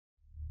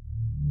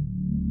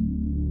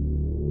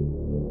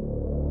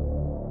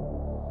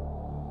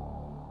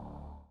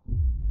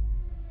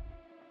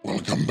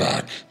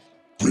Welcome back.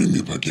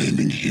 Premium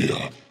Gaming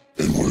here,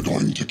 and we're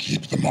going to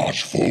keep the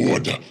march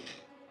forward.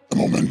 The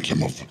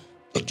momentum of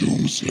the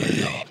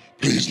Doomslayer.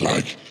 Please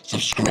like,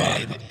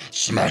 subscribe,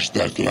 smash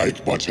that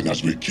like button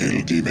as we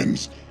kill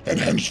demons, and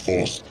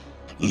henceforth,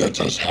 let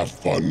us have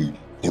fun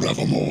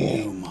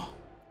forevermore.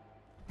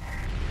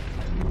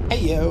 Hey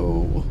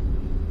yo!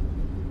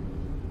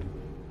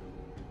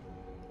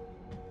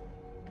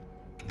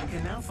 You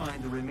can now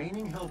find the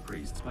remaining Hell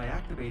Priests by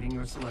activating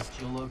your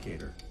Celestial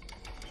Locator.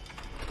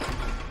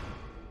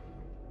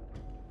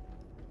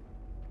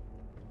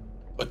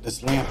 Put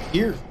this lamp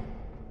here.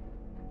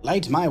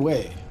 Light my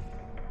way.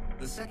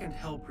 The second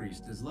Hell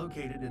Priest is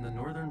located in the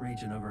northern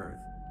region of Earth.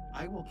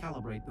 I will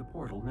calibrate the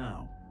portal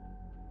now.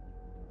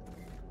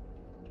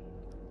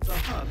 The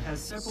hub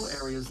has several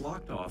areas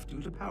locked off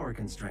due to power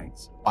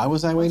constraints. Why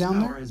was I way Once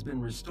down power there? has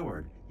been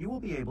restored, you will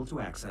be able to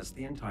access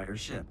the entire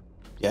ship.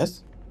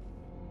 Yes.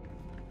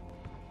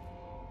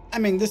 I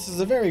mean, this is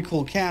a very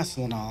cool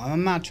castle and all.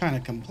 I'm not trying to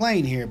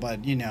complain here,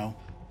 but you know,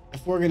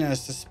 if we're gonna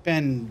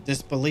suspend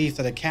disbelief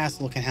that a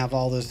castle can have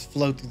all this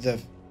float through the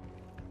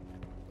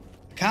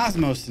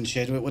cosmos and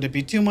shit, would it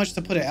be too much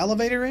to put an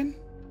elevator in?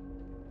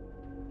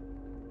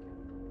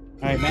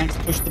 All right, Max,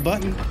 push the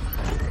button.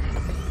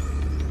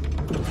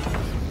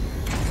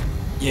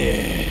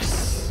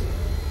 Yes.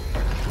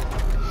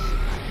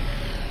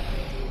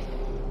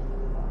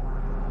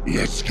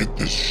 Let's get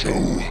this show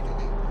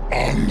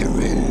on the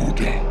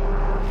road.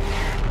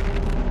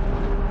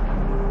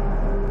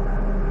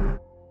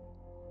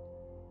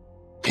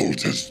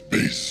 Cultist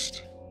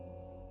based.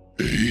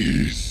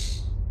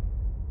 Base.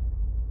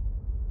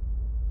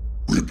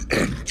 Rip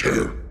and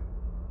tear.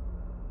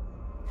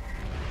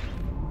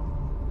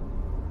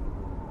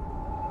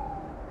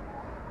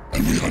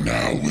 And we are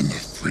now in the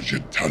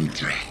frigid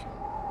tundra.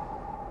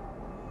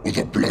 Will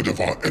the blood of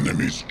our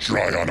enemies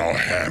dry on our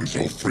hands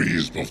or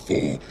freeze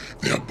before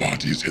their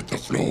bodies hit the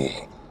floor?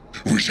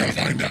 We shall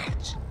find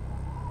out.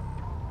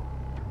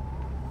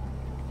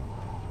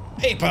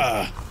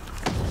 Paper.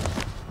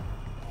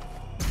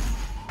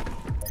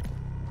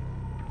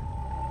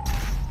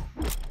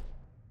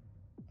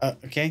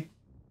 Okay.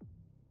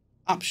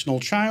 Optional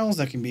trials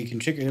that can be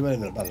configured, blah,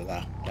 blah, blah,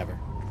 blah, whatever.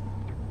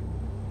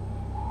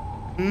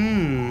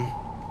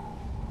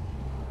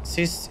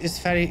 This is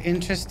very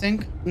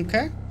interesting.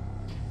 Okay.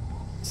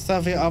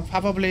 So we are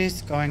probably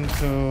going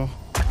to...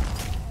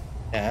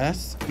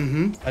 Yes.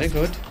 Very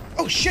good.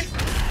 Oh, shit!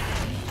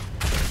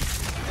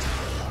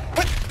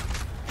 What?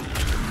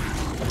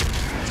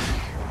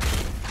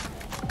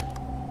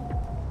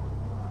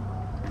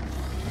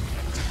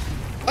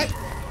 What?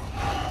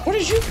 What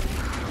did you...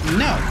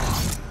 No.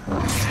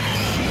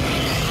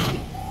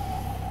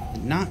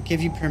 Did not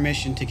give you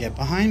permission to get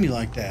behind me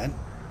like that.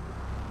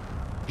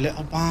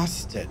 Little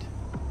bastard.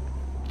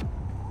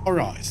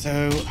 Alright,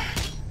 so...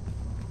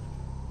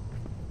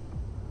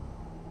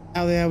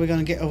 How the hell are we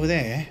gonna get over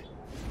there?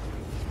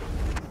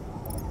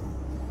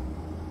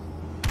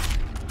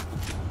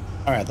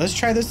 Alright, let's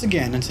try this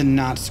again and to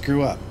not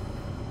screw up.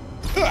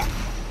 Ugh.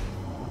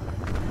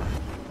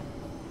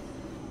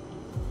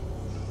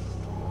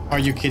 Are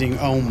you kidding?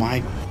 Oh my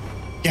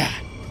God.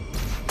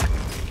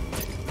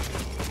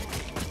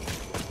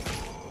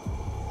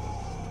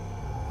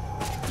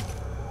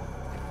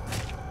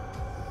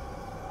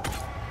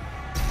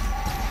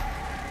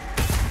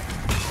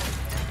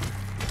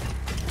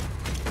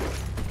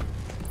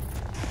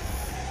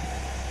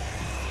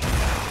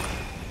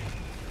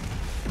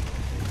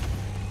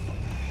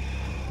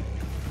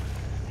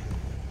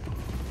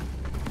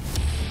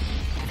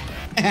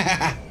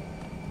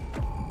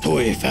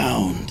 Toy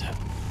found.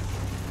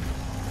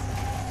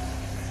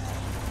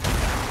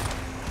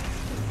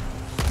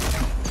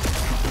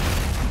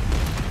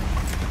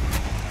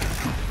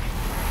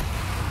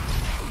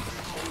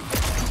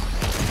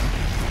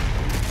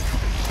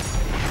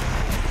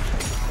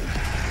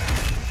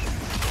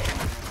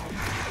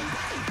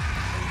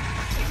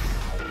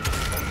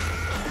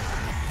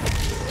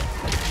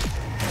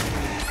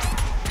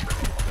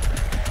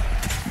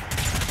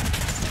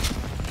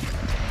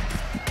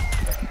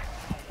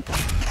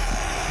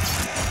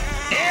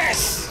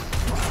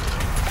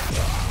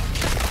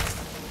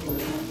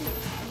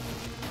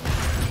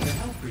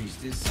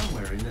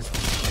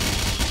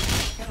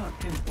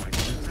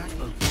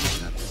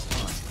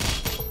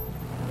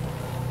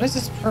 What is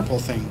this purple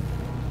thing?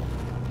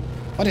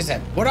 What is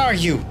that? What are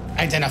you?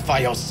 Identify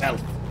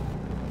yourself.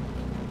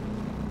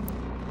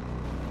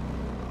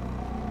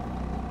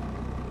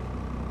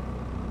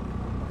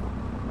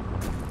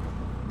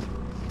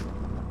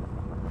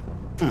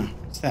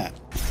 What's that?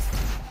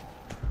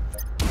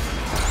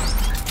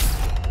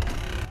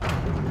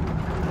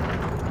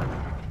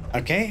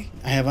 Okay,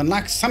 I have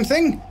unlocked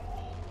something.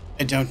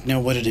 I don't know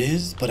what it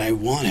is, but I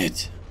want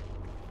it.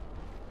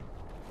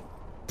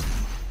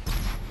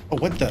 Oh,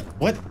 what the?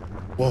 What?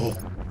 Whoa.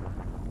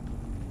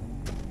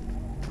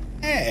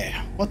 Hey,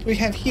 what do we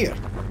have here?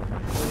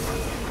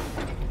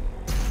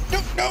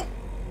 No, no.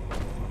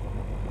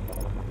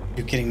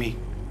 You kidding me?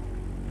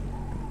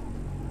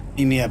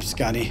 Beam me up,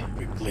 Scotty,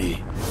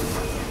 quickly.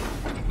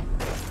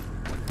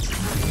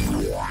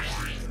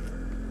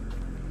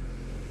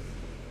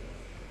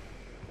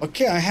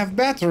 Okay, I have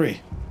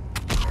battery.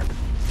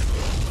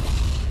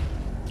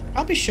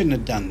 Probably shouldn't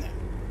have done that.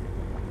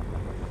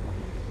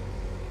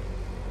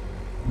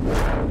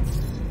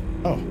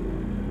 Oh.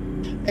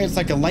 Hey, it's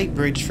like a light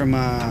bridge from,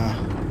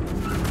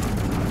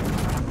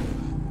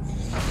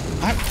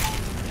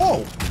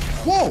 Whoa!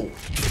 Whoa!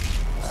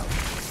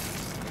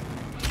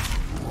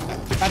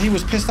 I thought he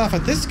was pissed off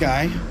at this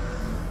guy.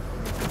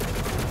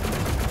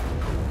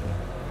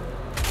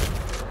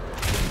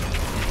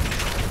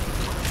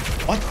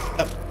 What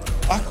the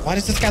fuck? Why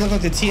does this guy look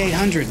like the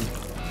T-800?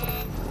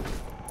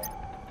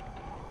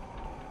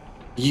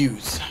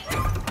 Use.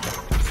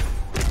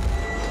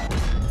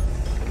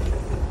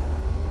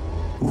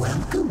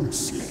 Welcome,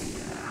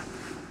 Slayer.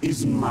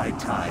 Is my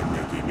time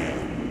at an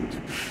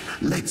end?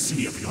 Let's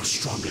see if you're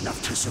strong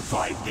enough to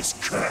survive this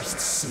cursed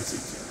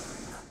citadel.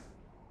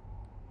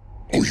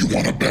 Oh, you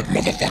wanna bet,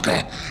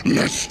 motherfucker?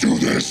 Let's do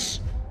this!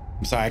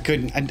 I'm sorry, I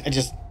couldn't. I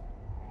just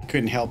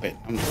couldn't help it.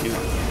 I'm just,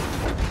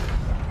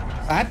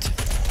 What?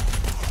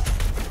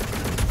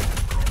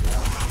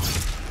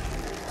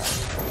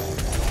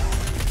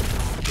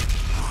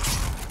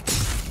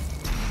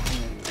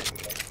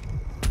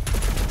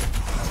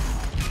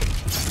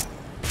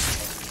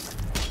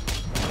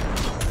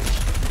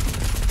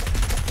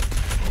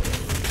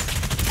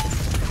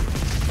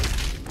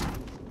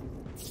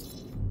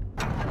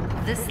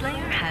 The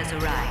Slayer has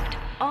arrived.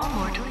 All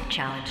mortally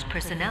challenged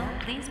personnel,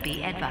 please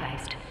be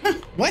advised.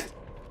 What?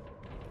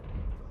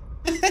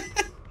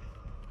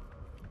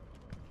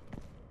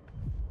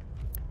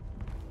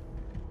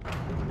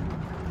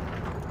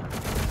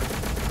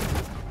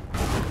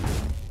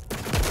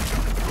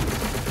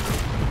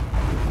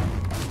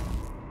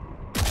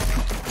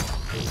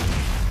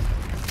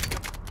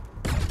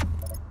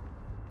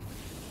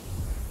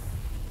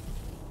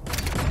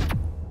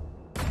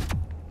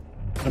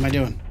 What am I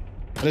doing?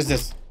 What is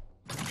this?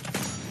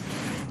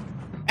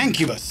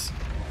 Mancubus.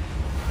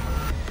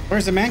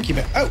 Where's the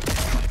Mancubus? Oh!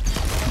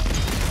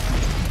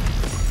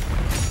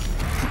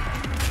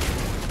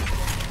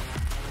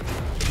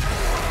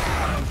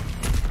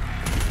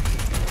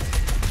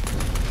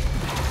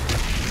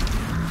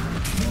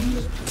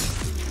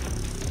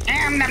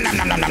 Nom nom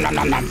nom nom nom nom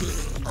nom nom.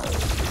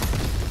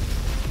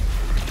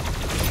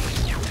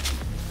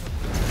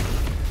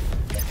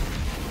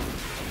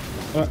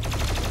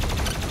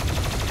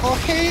 Oh,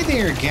 hey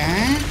there,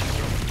 guy.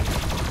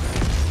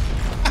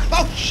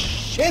 Oh,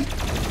 shit.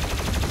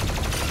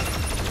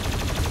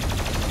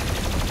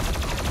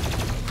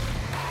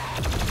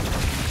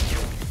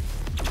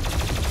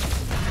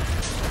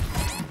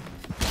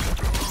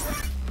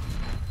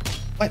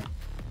 What?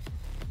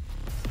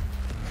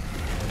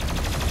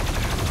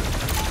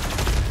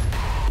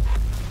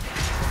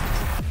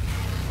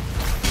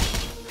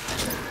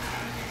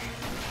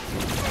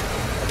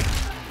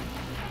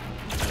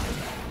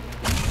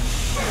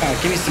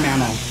 Give me some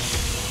ammo.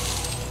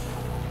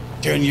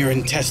 Turn your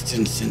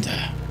intestines into...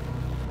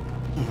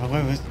 Oh,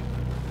 what was...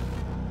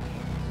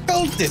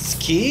 Hold this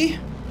key.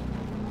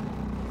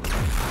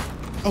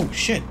 Oh,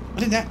 shit.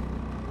 What did that...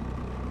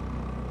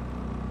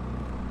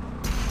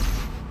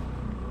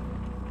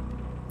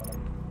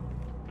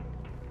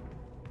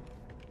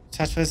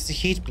 That was the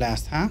heat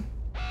blast, huh?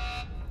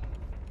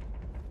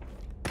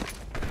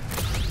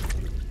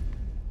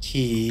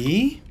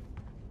 Key.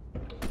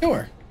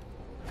 Door.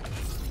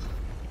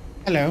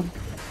 Hello.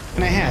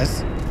 Can I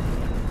has?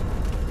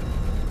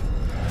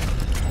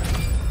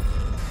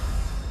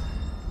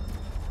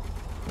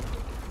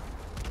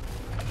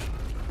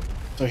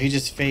 So he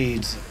just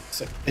fades.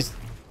 So it's...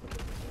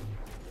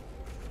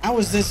 How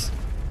is this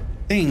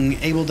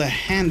thing able to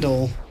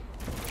handle...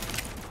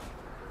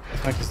 What the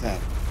fuck is that?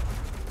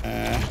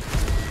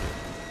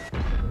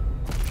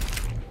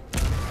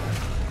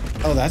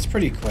 Oh, that's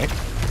pretty quick.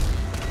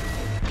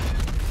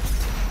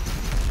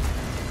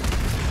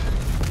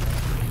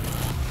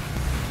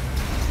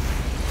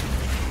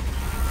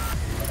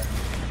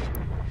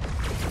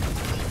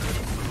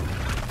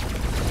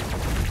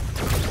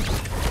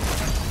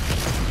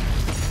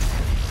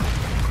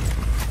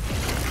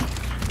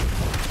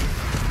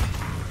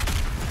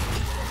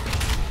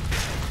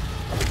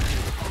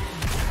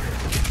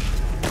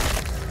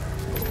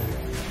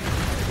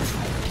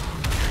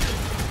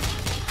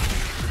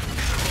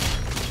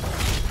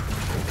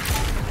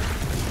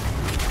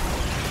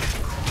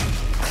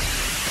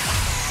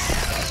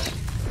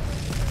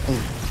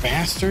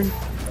 Bastard.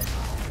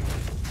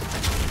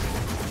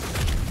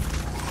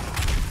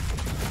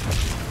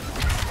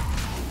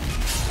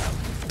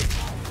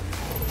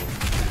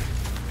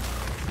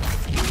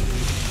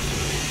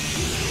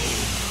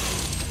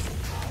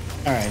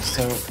 Alright,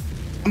 so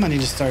I'm gonna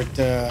need to start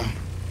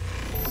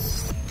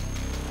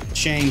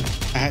chain.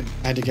 I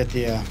had to get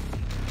the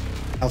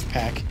health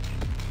pack.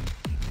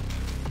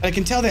 But I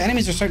can tell the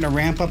enemies are starting to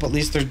ramp up. At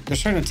least they're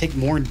starting to take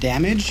more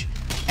damage.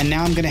 And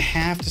now I'm gonna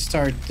have to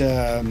start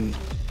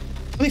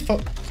really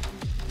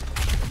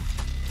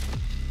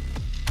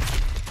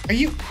Are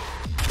you?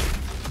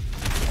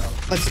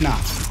 Let's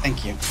not.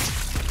 Thank you.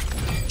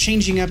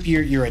 Changing up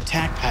your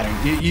attack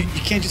pattern. You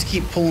can't just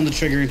keep pulling the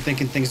trigger and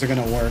thinking things are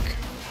gonna work.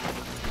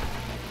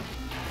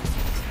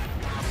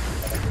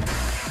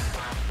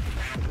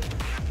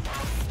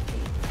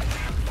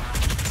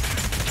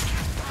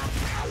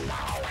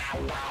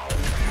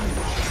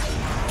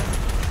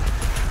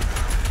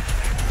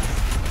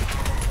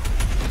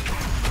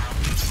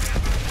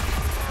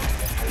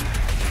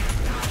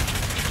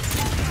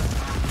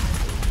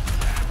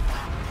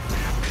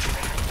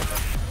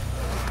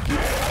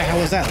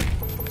 was that?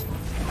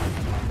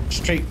 Like,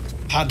 straight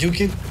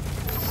Hadouken?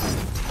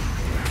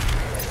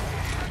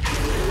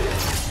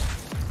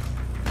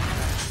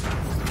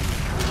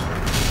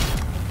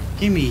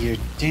 Give me your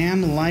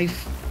damn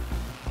life.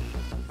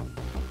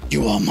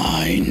 You are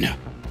mine.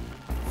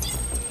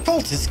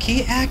 Cultist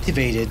key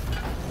activated.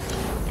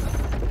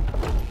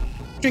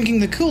 Drinking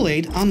the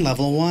Kool-Aid on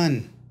level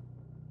 1.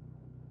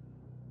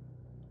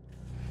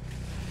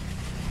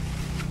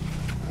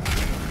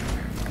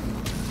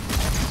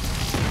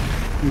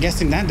 I'm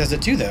guessing that does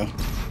it too, though.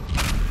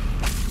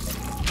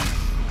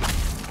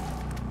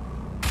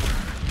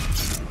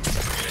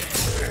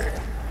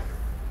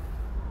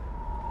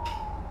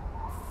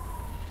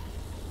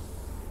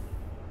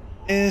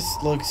 This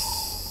looks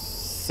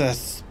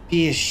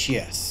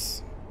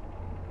suspicious.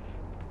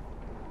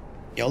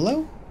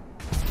 YOLO?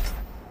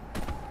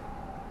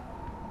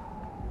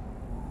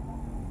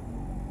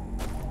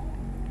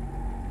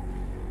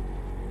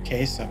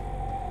 Okay, so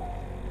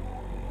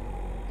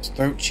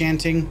throat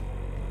chanting.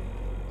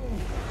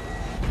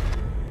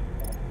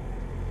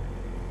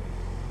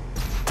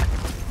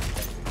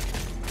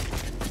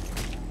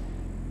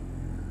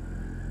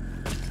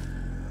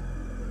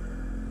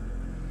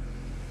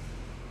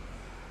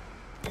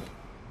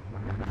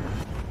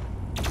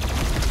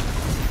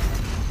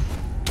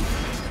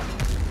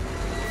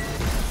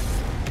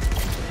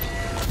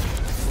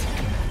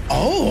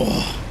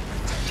 Oh,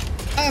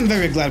 I'm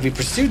very glad we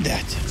pursued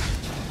that.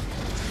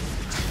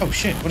 Oh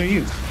shit, what are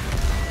you?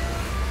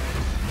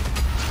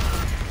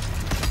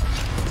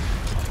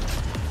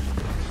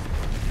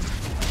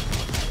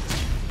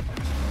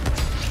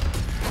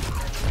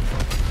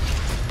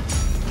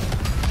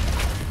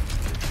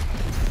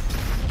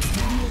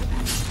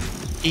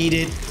 Eat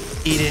it,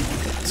 eat it.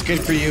 It's good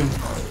for you.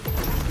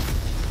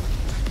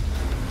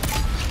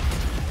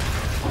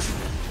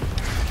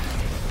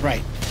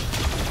 Right.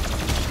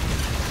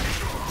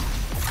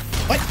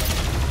 What?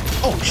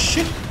 Oh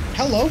shit.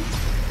 Hello.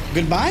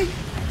 Goodbye?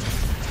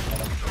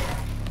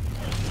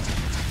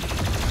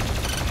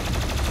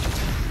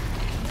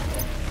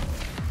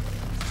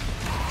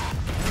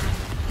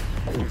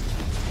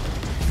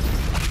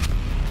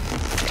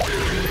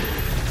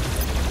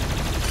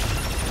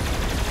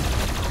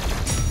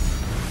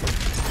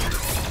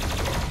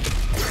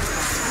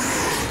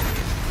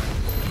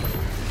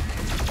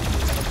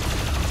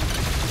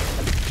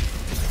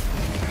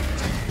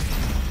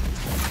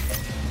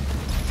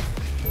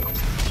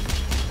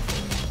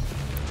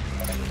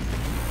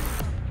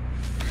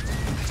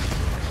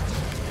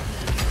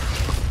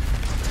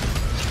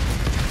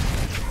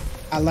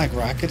 I like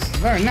rockets. It's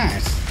very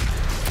nice.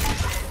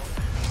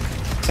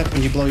 Except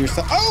when you blow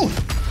yourself. Oh!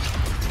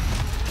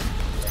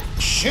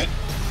 Shit.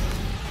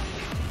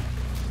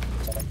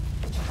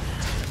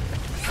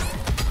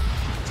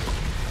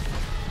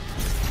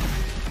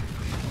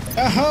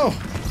 Oh!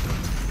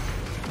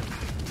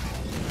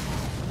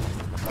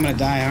 I'm gonna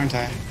die, aren't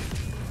I?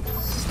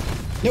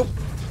 Nope.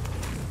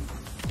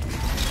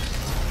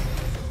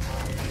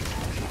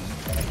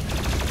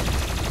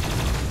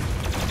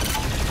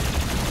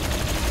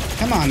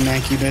 Come on,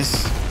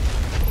 Mancubus.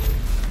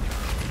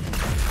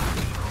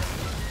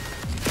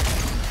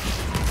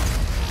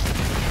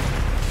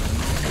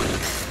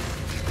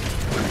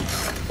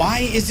 Why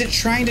is it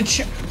trying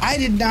to I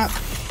did not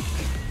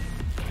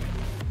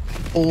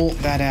pull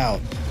that out.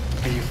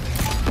 Are you...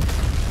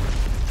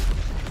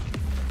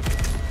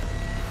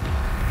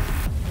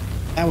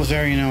 That was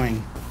very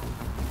annoying.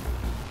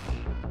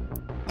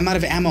 I'm out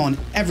of ammo on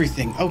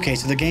everything. Okay,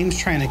 so the game's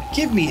trying to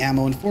give me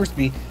ammo and force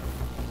me.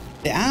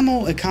 The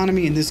ammo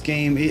economy in this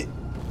game,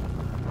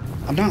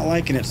 I'm not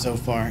liking it so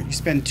far. You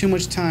spend too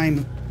much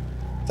time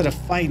instead of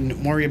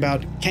fighting, worry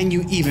about, can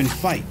you even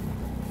fight?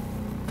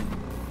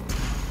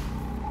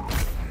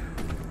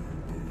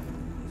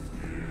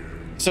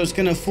 So it's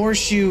gonna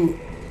force you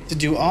to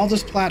do all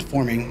this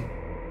platforming,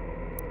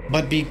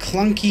 but be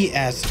clunky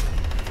as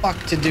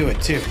fuck to do it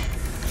too.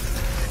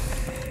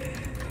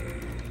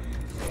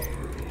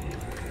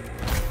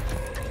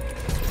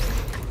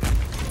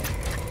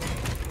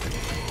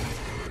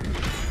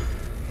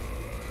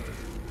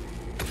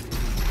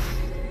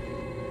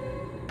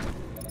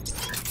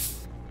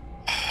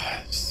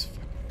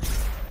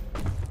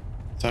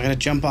 So I gotta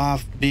jump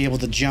off, be able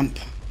to jump,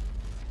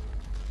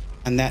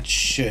 and that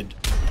should.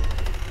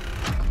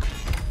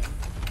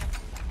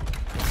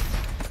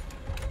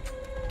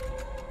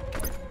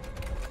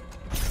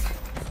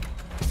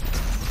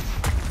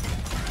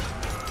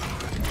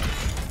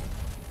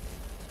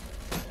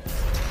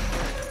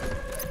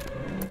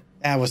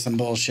 That was some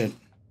bullshit.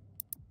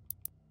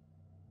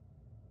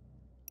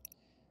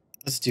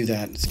 Let's do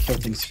that. Let's kill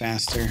things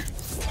faster.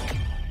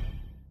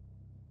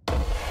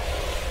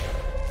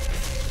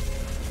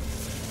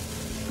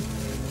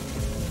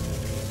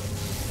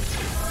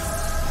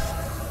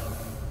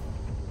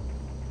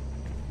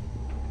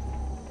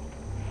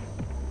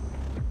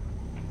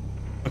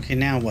 Okay,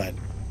 now what?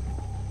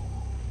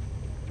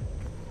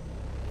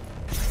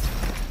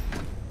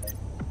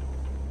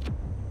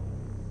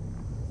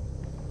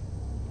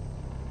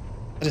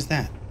 What is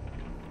that?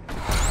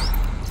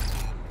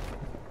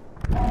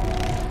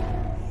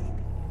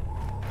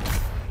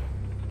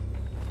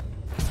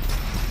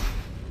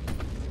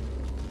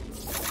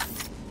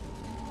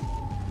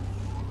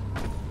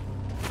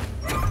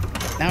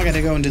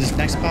 gotta go into this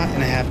next spot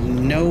and I have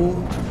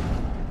no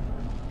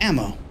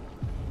ammo.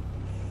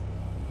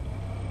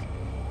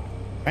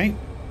 Right?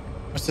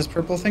 What's this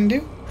purple thing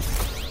do?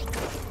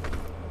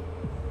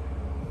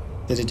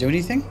 Did it do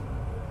anything?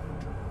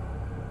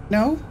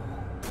 No?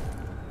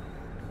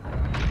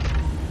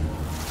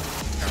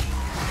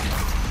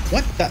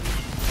 What the?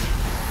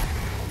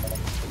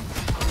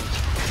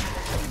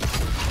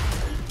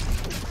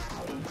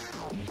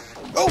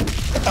 Oh!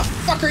 What the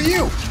fuck are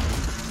you?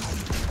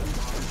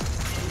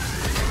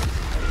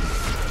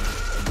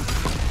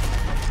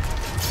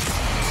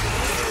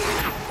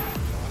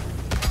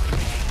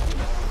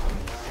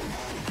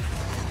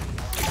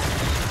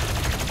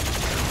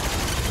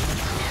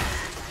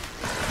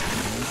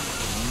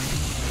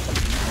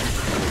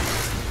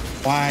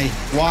 Why?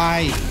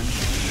 Why?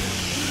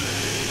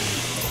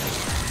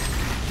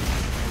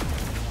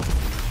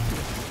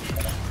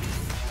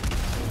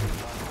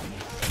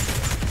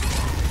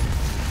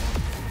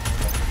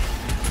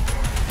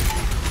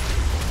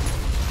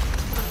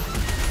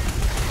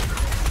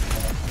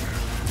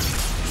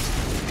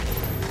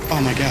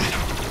 Oh my god.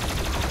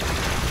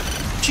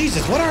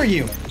 Jesus, what are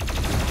you?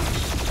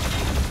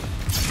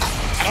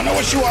 I don't know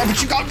what you are,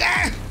 but you go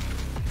there!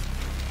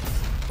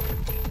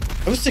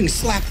 Those things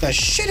slap the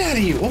shit out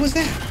of you. What was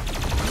that?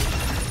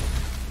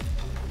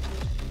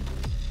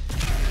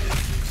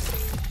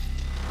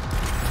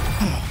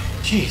 Oh,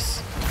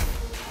 jeez.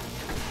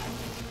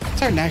 I'm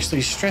starting to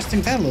actually stress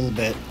things out a little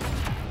bit.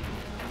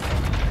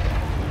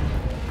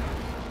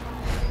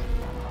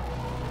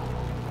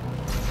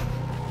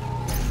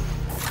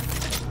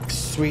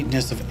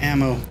 Sweetness of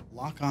ammo.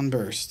 Lock on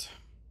burst.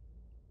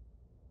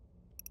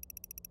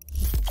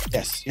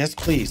 Yes, yes,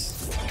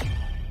 please.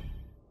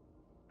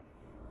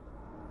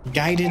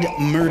 Guided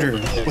murder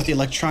with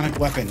electronic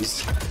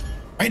weapons.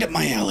 Right up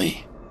my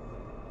alley.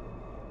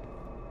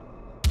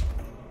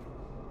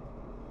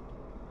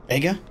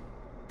 Vega?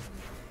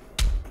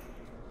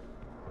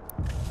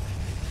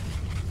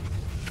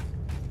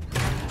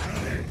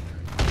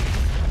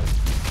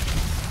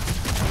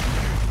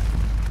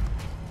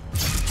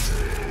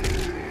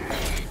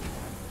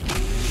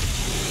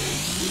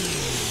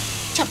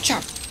 Chop,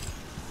 chop.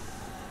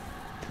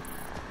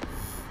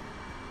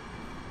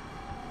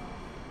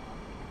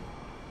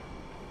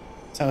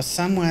 So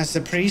somewhere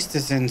the priest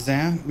is in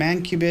there.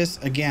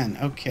 Mancubus again.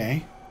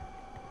 Okay.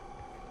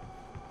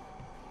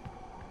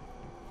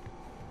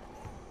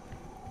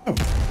 Oh.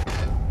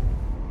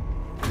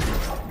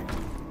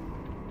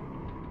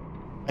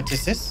 What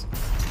is this?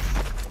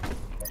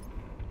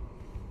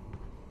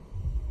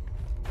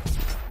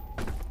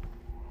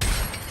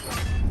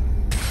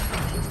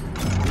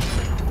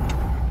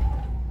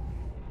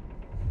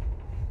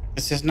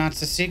 This is not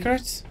the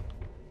secrets?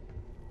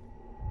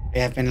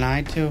 They have been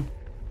lied to.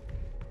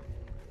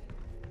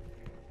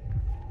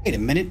 Wait a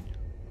minute.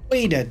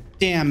 Wait a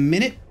damn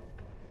minute.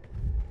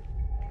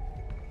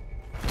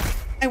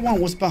 I want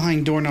what's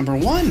behind door number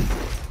 1.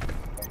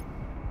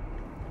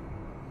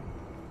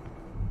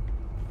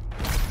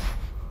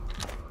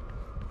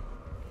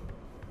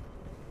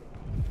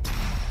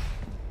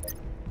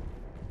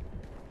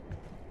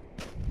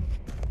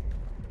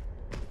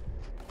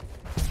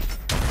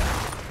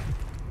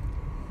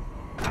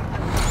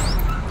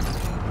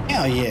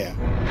 Hell yeah.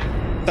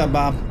 What's up,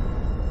 Bob?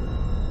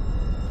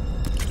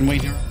 Been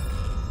waiting here.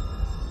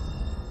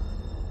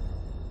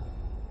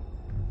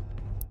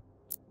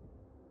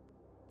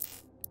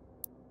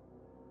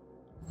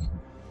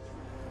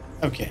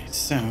 Okay,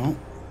 so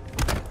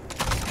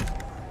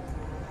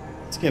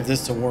let's give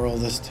this a whirl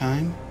this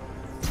time.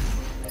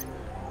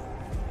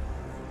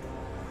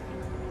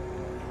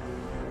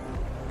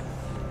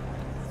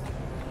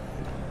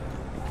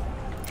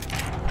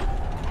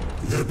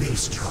 The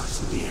beast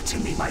draws near to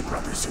me, my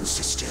brothers and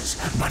sisters,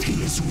 but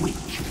he is weak.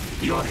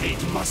 Your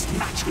hate must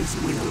match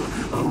his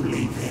will.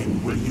 Only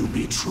then will you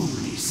be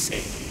truly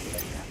saved.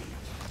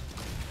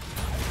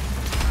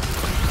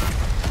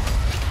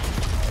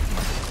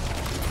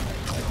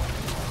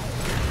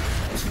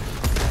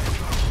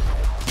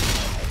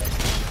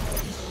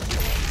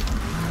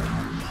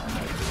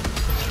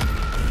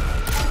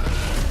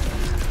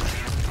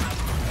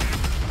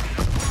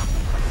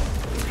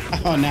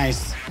 Oh,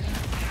 nice.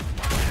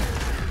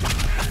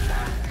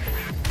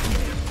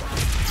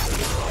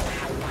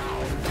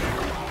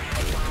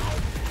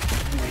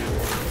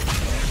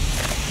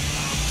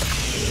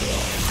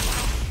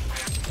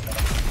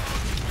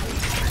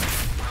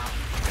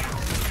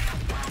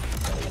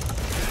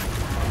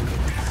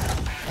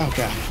 Oh,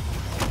 God.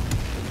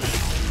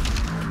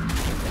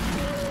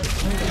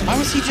 Why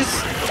was he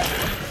just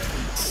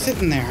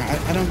sitting there?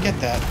 I don't get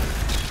that.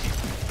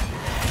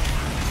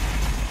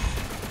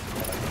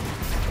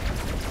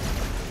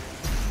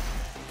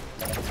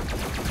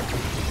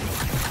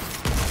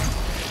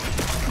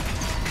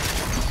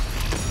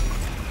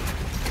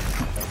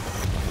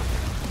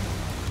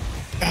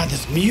 God,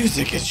 this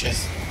music is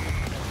just...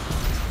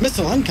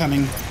 Missile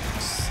incoming.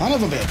 Son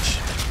of a bitch.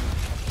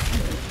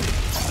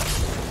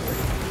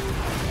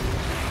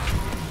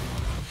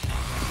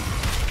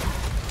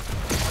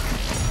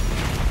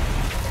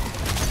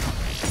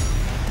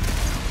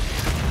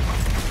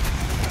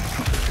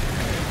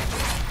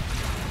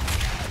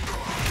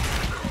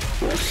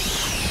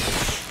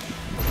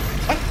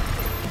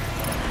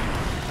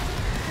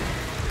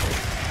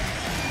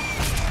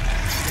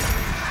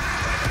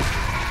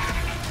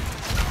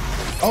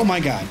 Oh my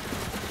god.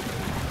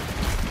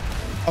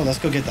 Oh, let's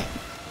go get that.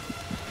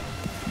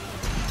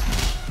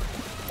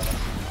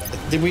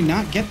 Did we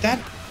not get that?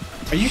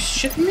 Are you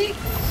shitting me?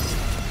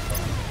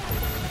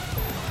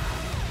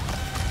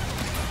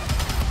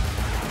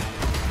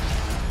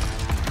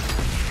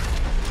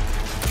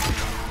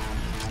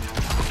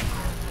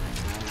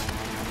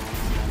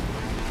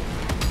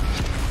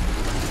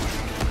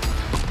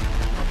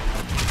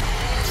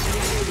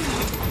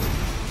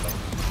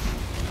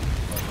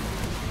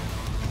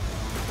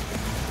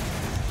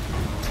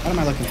 What am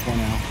I looking for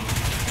now?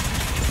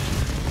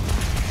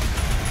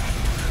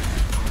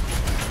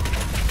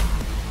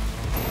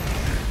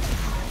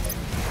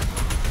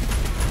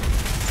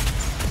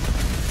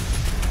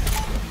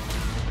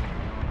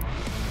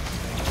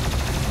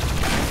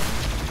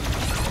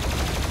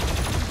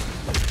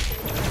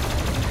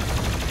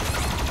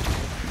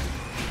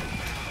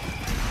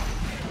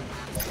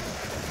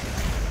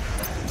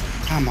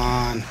 Come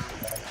on.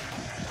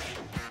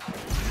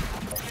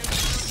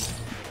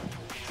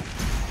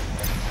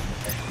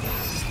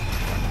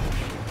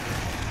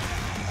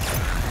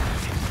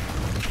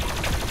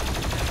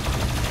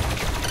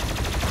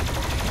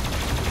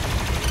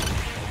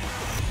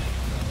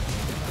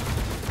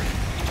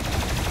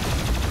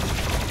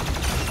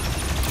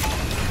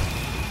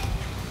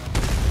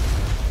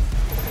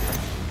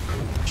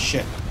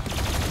 Shit.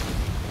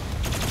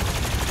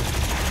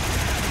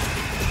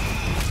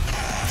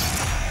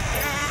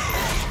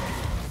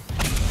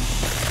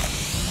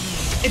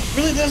 It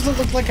really does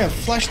look like a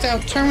fleshed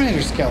out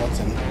Terminator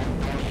skeleton.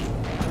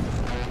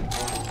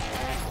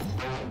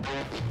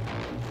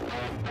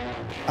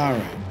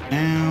 Alright,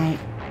 now...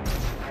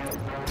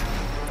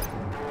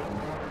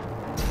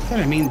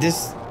 I mean,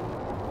 this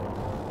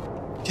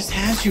just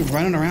has you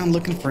running around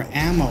looking for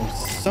ammo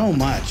so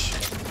much.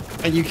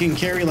 And you can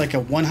carry like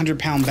a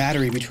 100-pound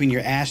battery between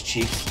your ass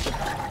cheeks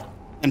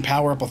and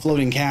power up a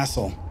floating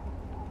castle.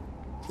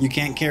 You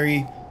can't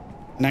carry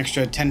an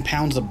extra 10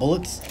 pounds of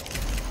bullets.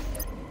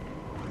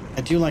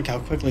 I do like how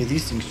quickly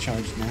these things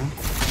charge now.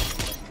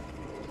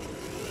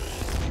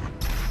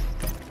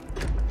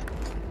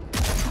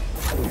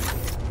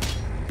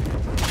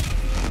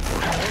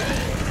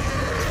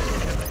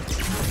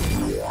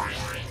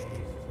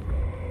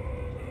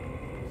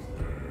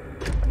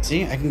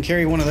 See, I can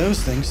carry one of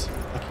those things.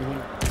 Like you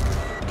would.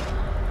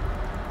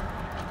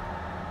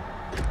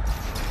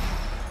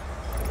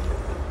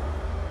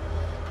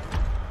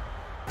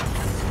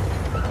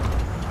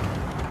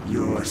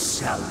 Your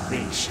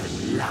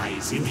salvation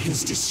lies in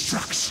his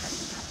destruction.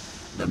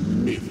 The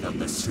myth of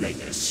the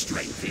Slayer's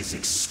strength is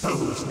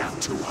exposed now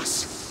to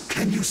us.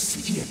 Can you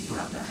see it,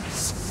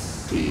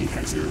 brothers? He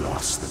has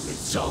lost the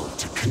resolve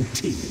to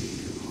continue.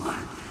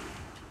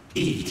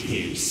 Eat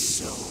his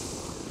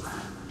soul.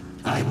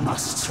 I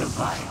must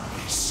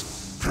survive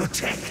this.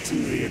 Protect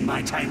me in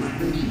my time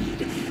of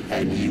need,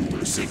 and you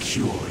will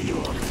secure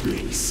your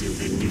place in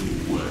the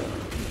new world.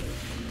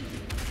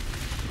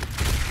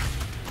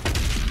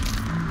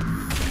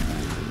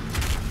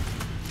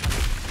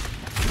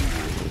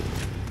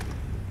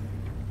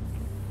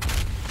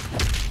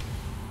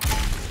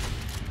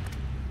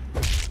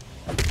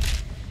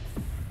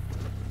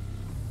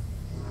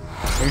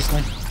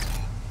 Seriously?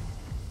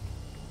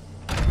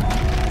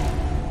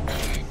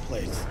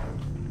 Please.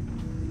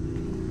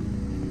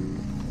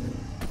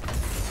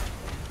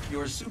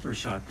 Your super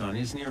shotgun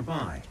is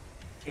nearby.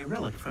 A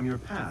relic from your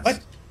past.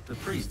 What? The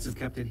priests have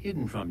kept it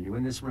hidden from you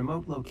in this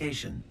remote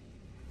location.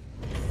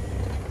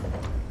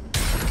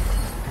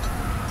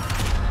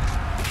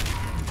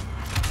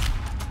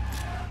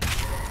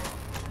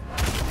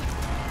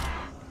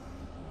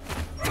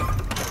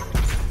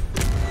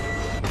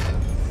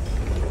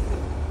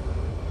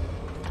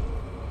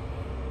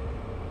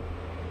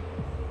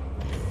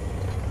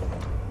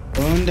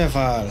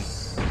 Wonderful.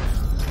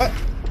 What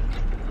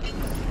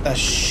the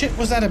shit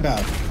was that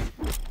about?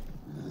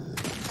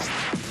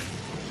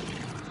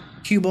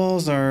 Cue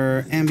balls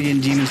are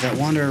ambient demons that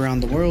wander around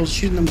the world.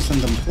 Shooting them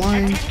sends them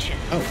flying. Attention,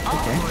 Oh, all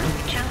okay.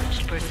 mortally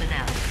challenged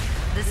personnel.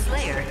 The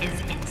Slayer is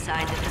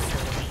inside the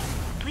facility.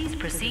 Please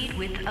proceed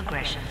with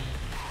aggression.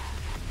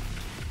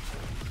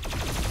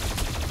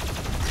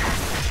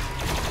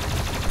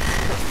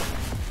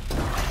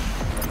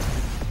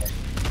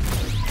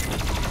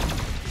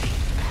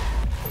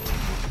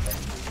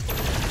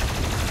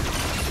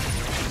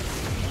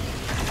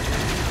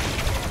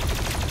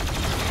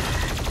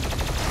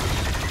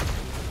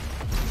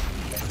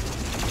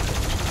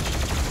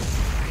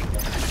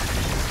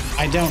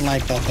 I don't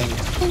like that thing.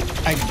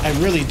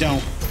 I really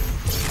don't.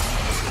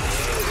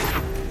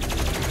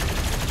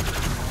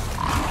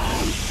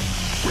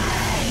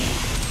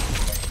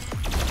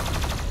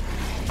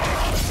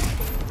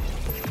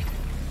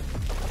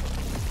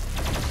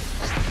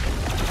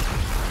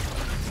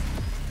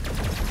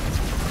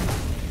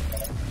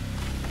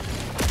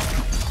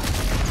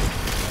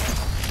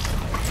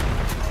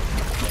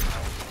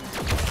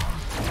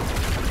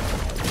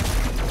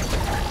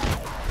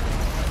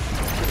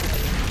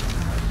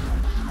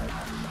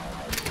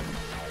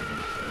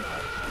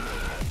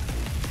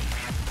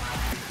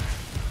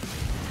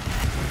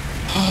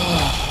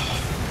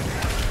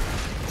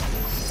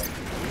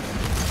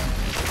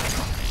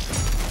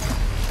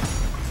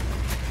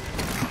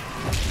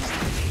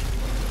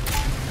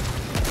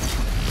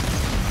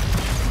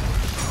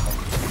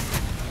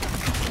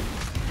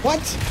 What?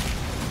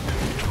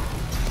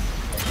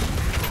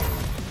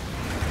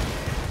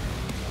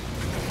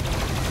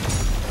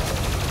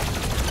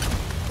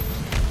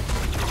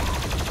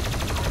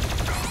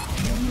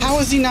 How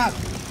is he not?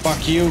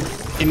 Fuck you.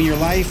 Give me your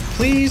life,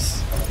 please.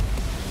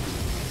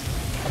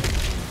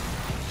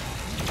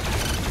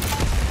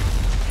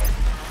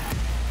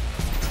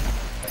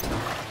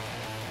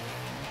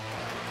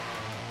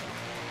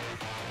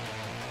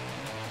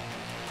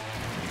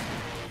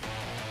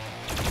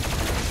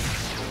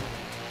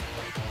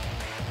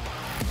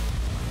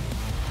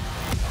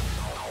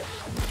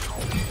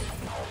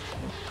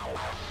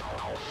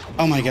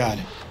 Oh my god.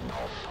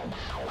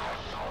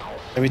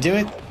 Did we do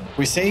it?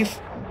 We safe?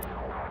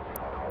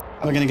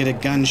 I'm gonna get a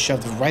gun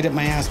shoved right up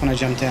my ass when I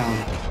jump down.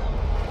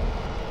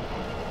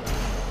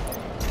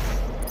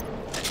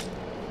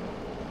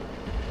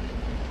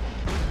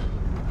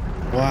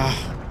 Wow.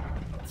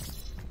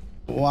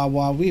 Wow,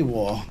 wow, wee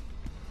wah.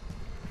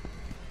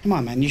 Come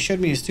on, man. You showed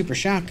me a super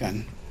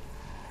shotgun.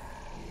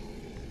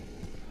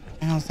 What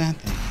the hell's that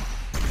thing?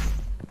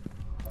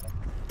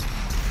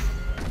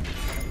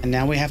 And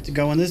now we have to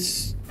go in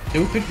this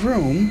stupid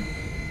room.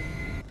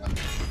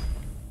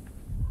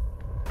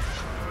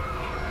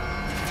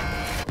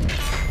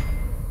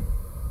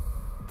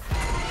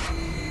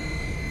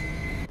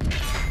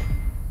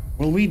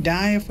 Will we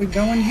die if we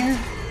go in here?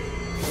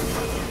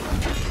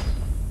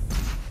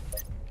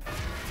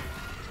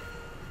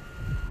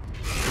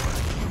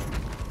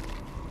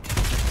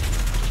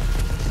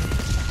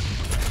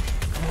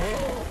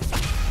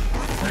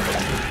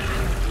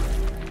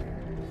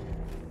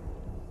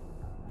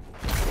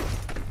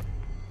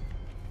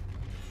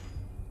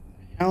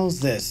 How's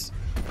this?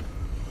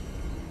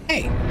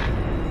 Hey,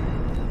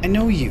 I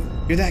know you.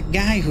 You're that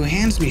guy who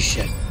hands me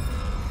shit.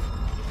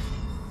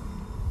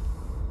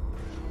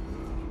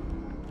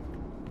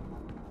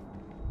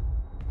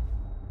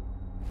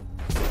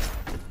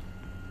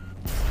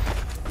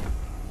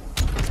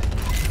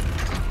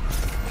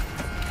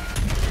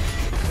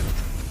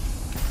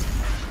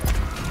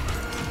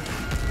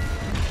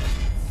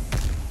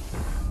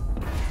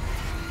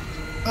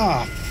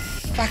 Oh,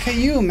 fuck are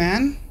you,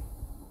 man?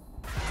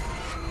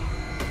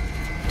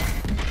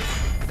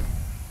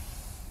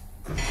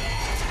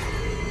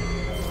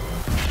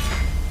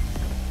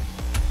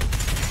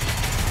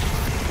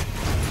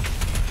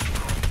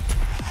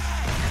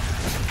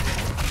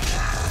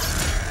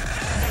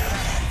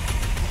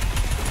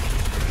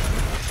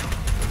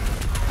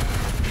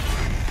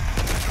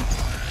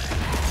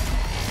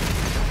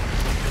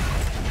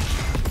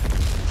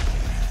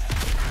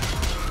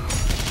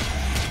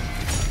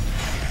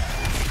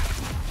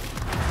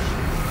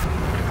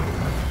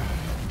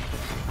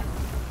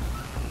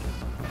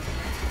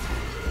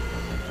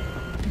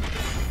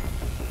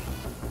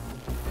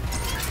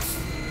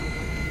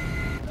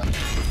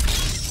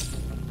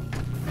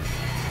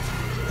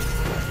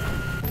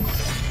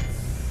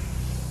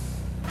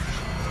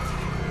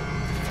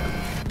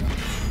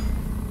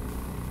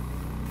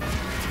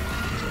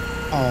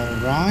 All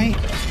right.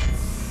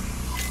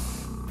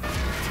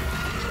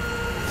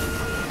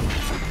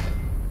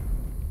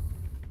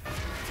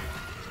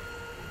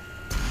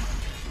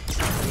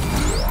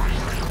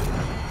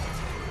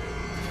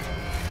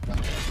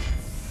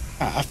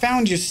 I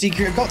found your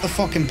secret. Got the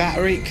fucking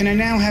battery. Can I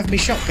now have me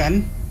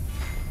shotgun?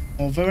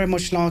 Or very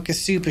much like a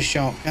super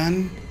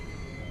shotgun.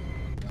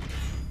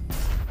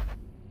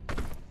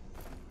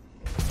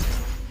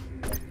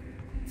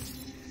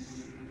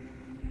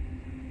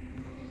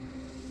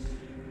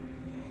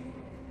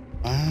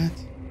 What?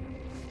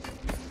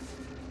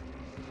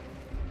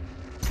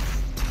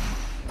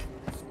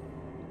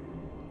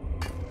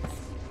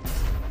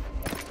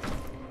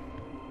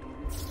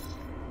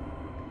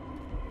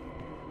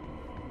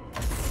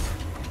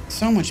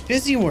 So much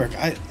busy work.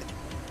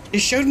 It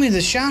showed me the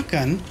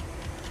shotgun,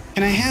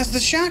 and I has the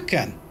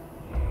shotgun.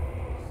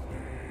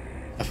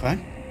 The fuck?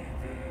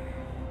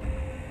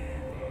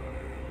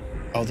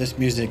 Oh, this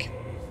music.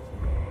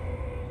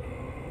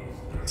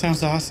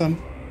 Sounds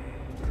awesome.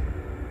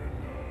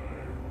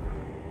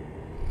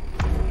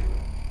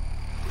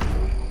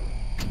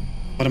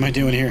 What am I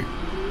doing here?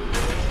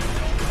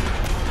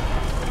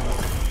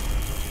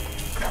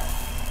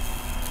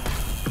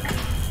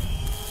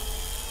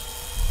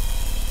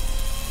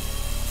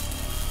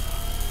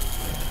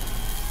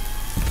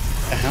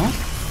 The hell?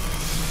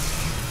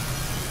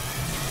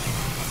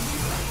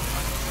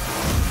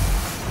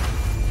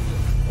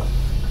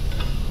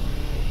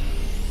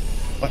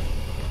 What?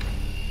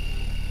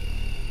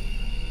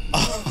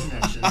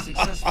 Connection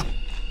successful.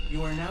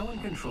 You are now in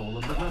control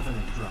of the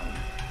Revenant drone.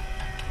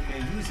 You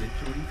may use it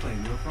to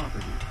reclaim your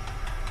property.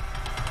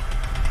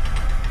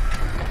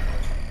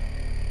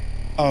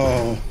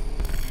 Oh.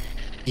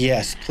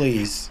 Yes,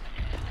 please.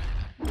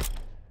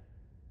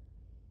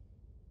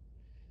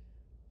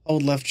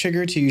 Hold left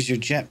trigger to use your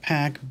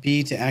jetpack.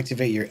 B to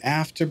activate your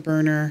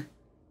afterburner.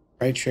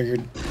 Right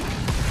triggered.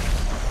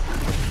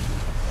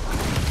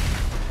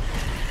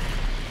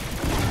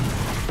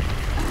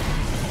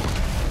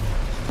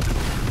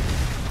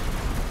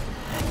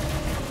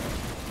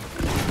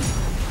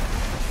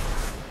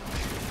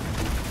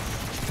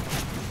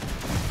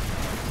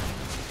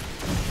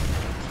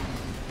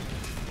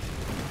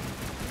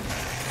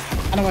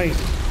 do I...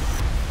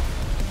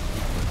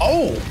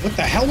 Oh, what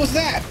the hell was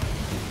that?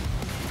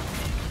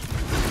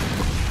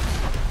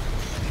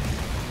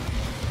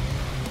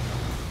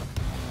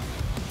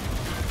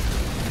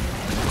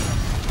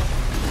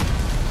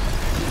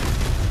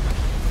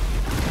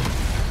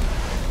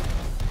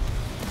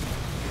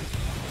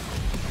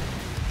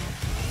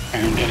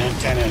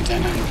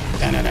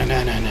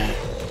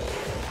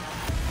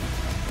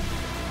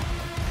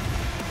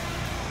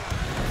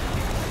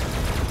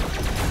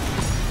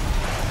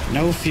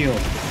 No fuel.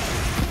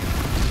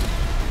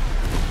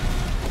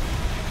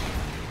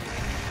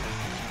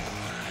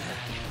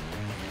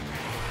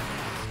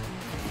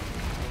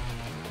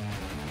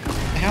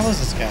 What the hell is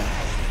this guy?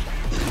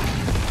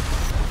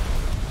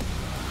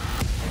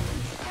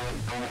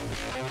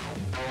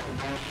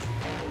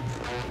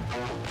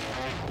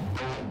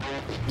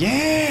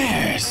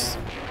 Yes!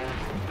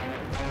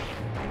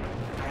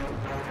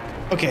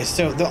 Okay,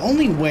 so the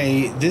only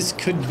way this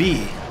could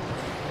be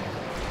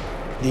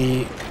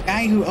the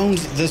guy who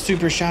owns the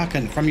super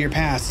shotgun from your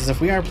past is if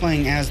we are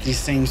playing as the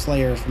same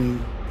Slayer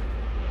from,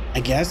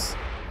 I guess.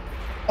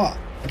 Oh,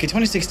 okay,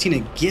 2016 a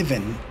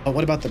given, but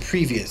what about the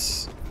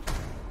previous?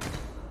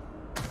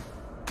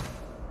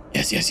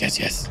 Yes, yes, yes,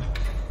 yes.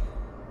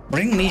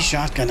 Bring me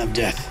shotgun of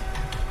death.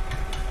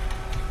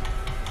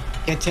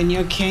 Get in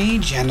your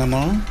cage,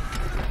 animal.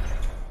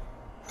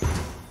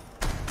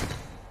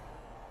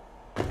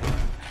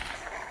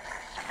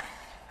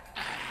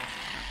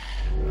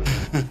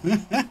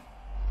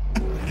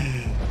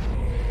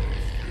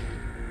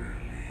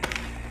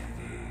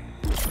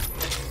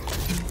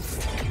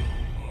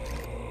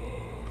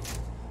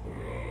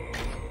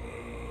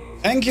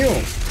 Thank you.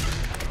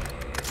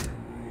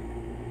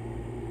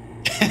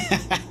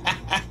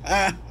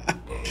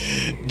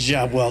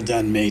 Job well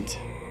done, mate.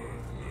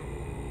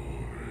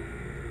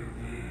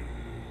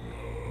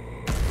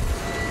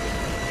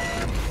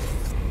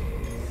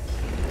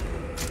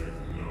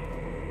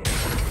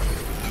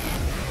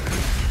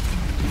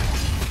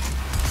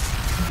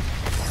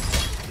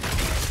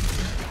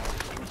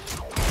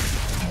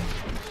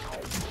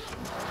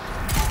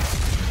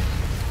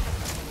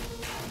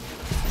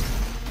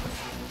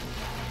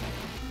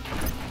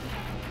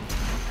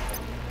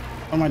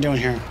 What am I doing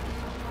here?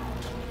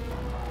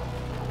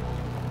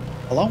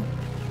 Hello?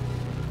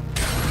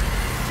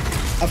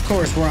 Of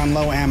course, we're on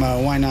low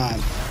ammo. Why not?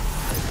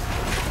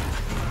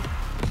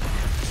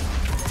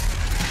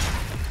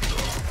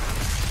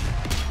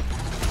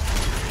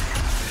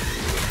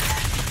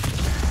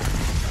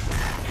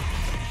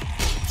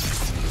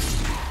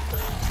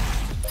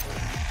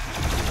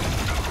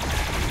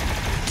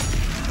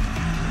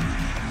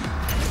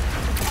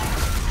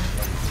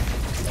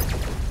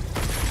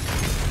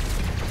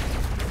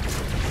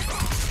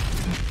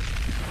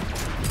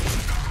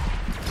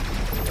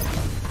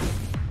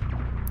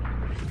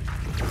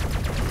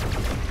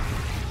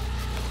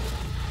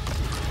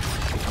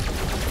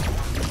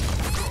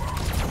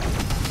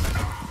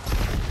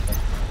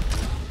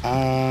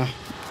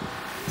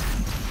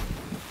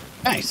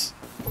 Nice.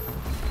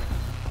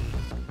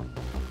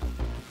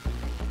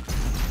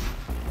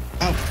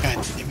 Oh,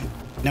 God damn it.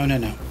 No, no,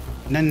 no.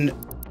 No,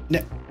 no.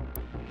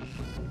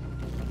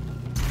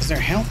 Is there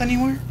health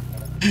anywhere?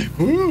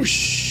 Ooh,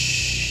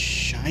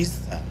 scheisse.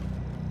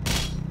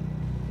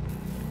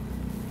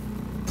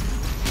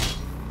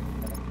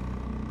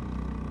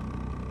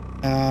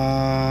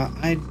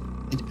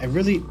 I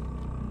really...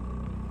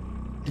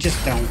 I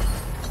just don't.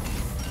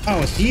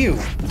 Oh, it's you.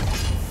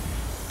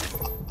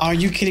 Are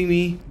you kidding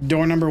me?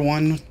 Door number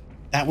 1.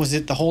 That was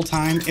it the whole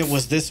time? It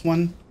was this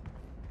one?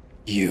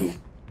 You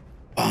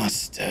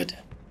bastard.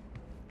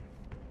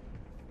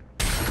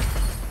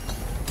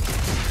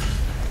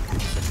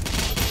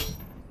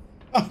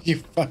 Oh, you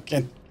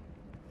fucking...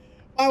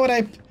 Why would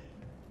I...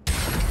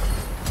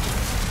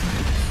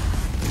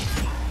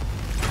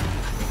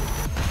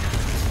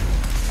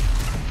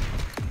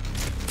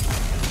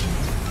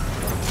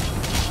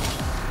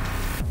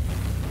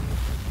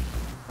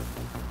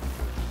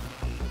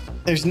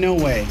 There's no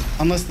way.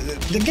 Unless...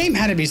 The game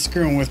had to be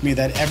screwing with me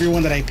that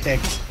everyone that I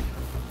picked,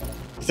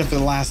 except for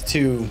the last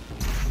 2,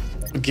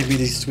 would give me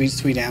these sweet,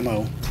 sweet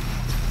ammo.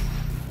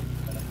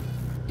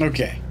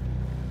 Okay.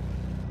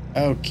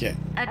 Okay.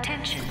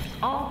 Attention,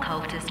 all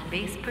cultist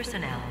base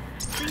personnel.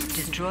 Please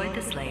destroy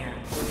the Slayer.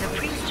 The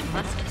priest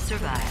must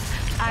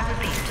survive. I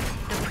repeat,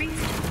 the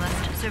priest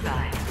must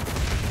survive.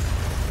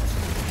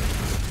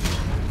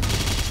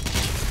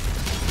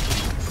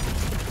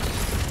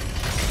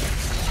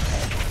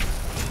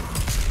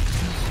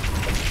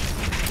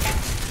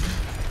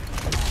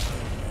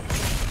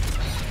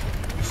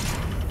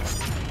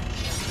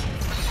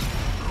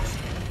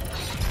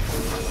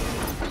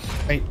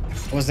 Wait,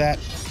 what was that?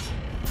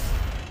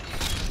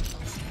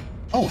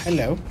 Oh,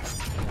 hello.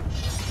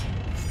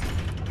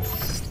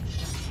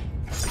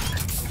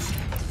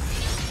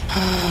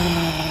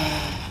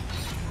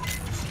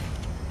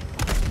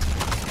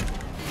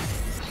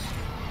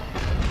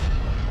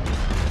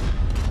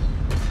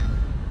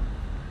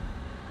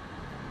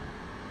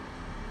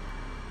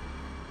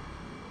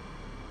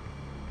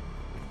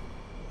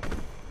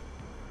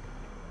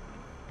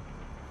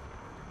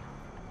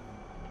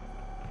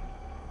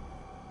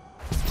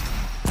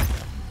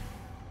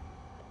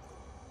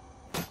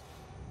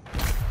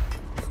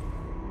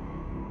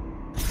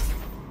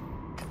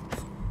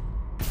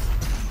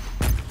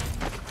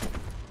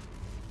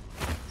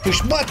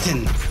 Push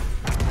button.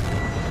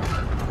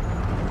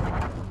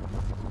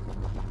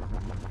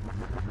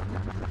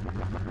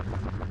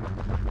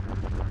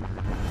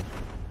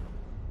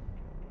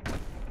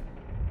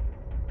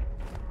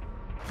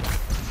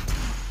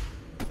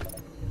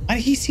 Why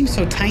did he seem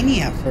so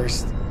tiny at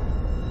first?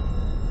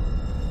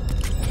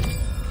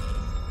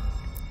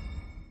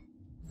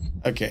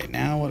 Okay,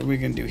 now what are we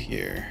gonna do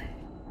here?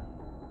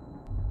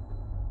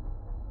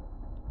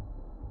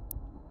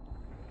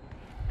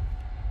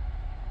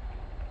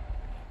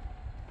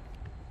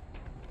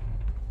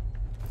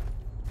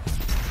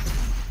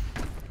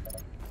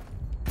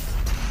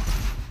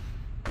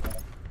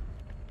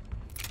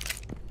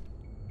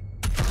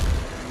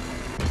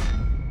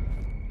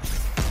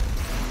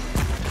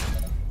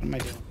 What am I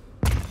doing?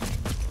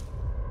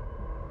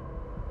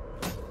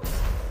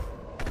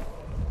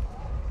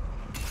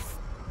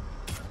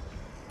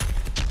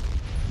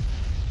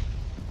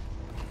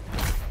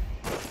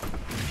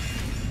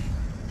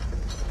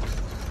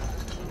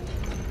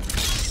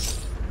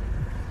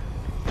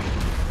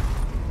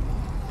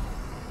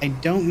 I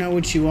don't know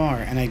what you are,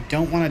 and I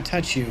don't want to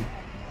touch you.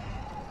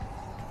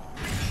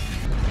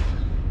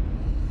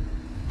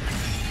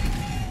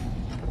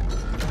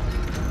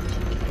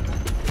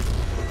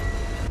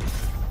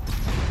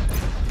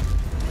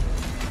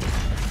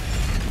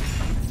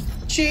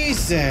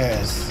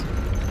 Jesus!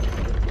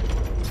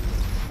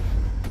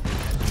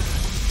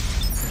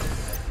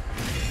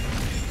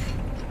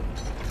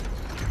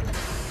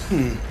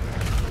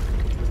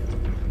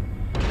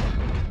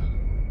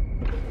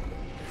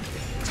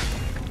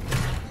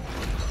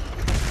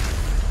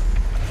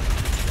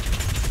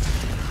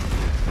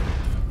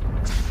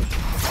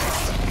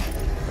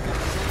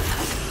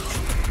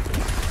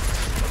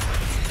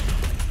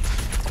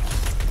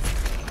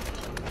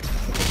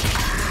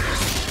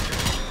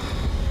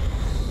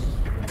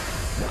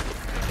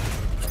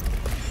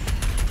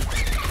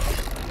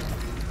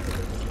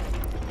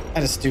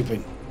 That is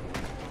stupid.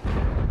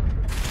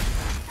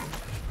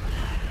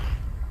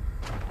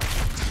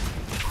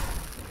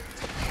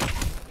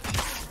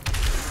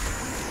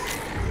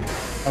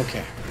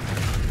 Okay.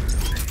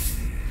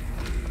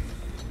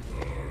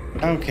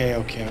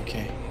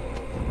 Okay.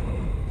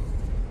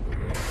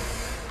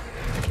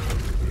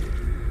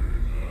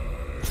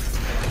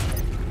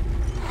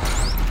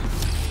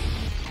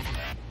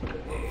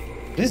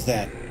 What is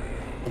that?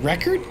 A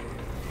record?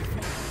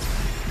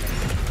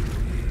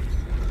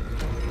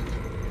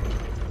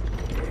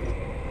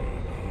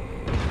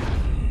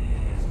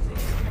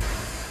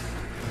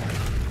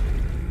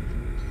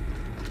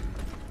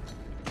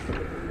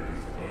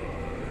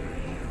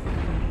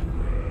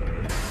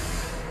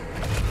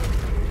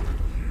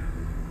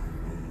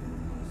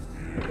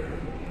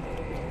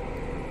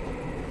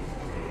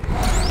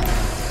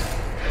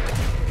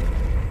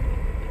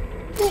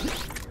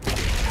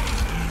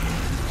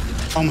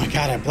 Oh my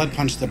god, I blood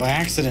punched it by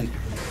accident.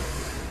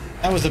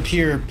 That was a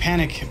pure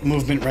panic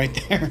movement right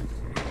there.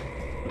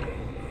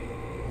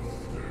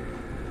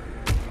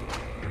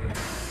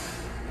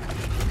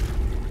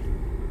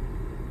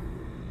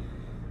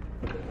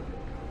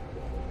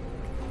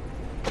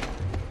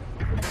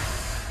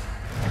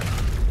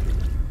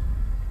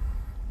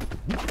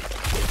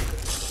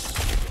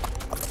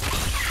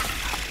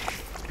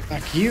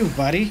 Fuck you,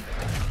 buddy.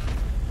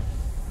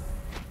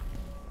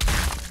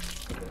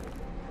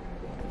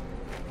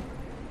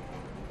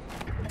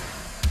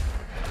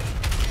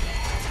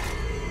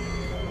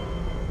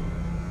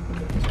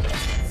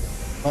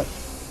 What?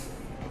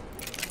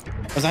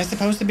 Was I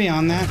supposed to be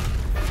on that?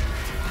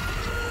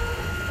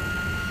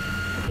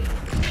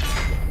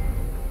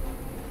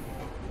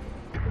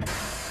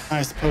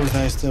 I suppose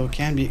I still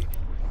can be.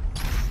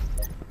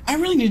 I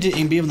really need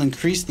to be able to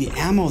increase the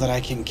ammo that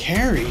I can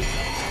carry.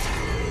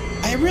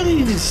 I really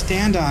need to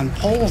stand on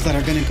poles that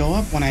are going to go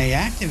up when I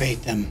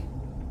activate them.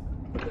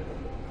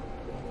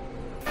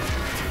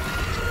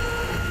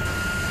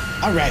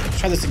 All right, let's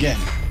try this again.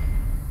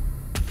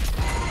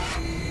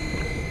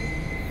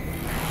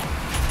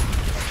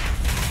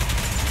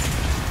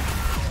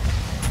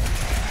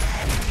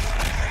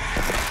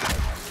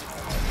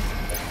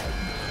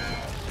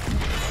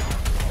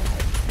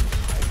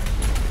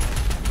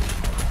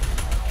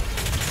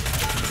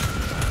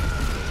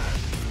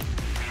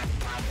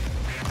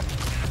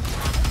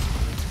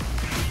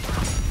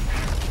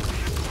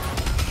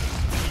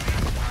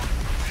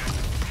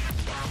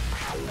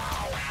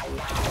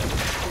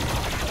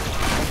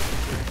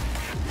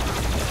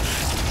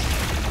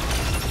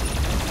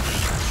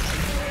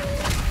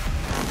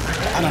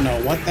 I don't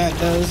know what that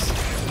does,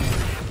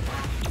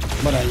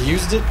 but I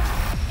used it,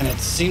 and it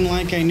seemed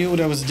like I knew what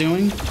I was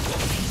doing.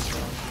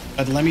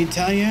 But let me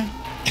tell you,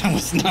 that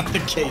was not the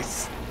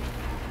case.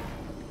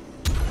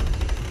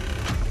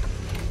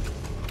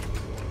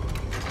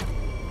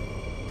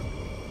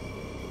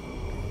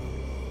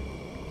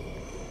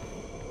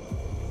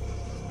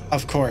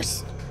 Of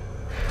course.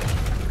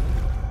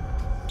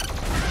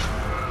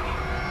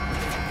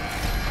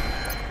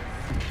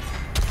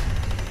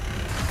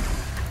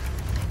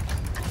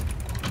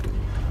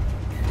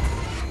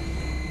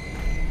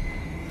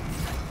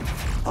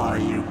 Are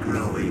you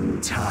growing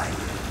in time,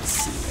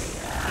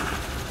 Slayer.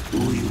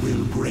 We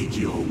will break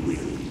your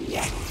will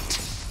yet.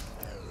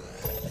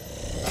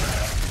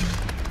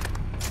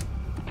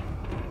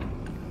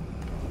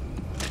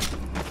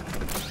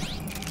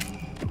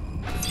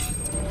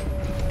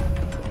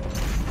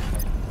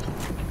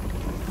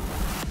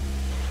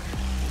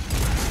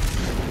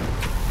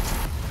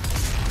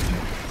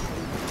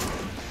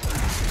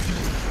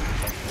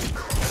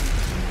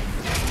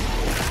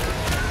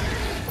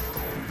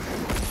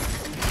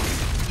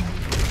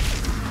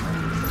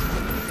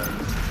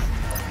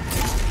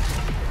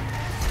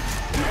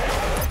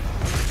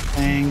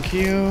 Thank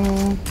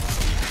you.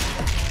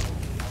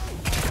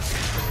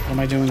 What am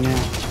I doing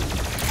now?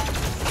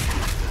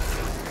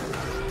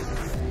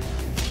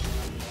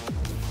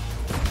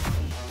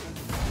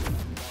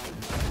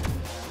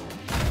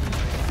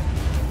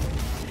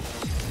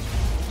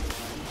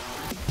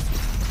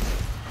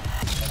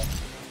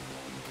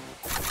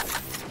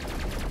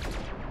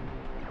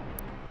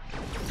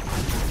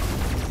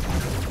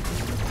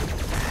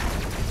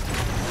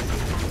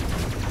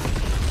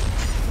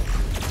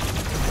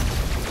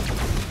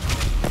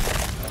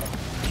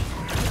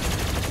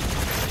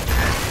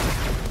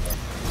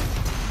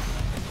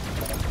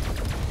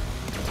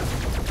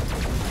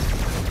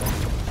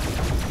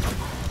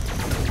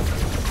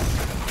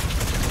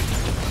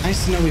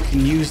 Nice to know we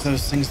can use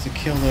those things to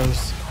kill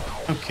those.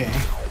 Okay.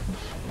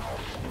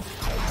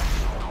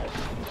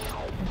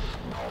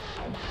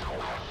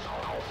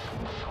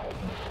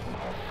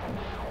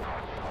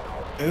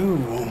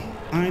 Ooh,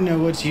 I know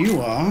what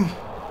you are.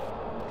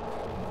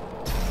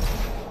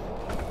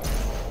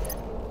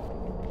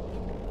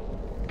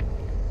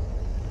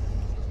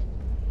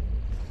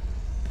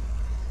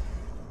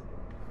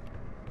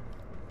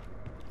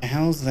 The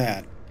hell's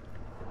that?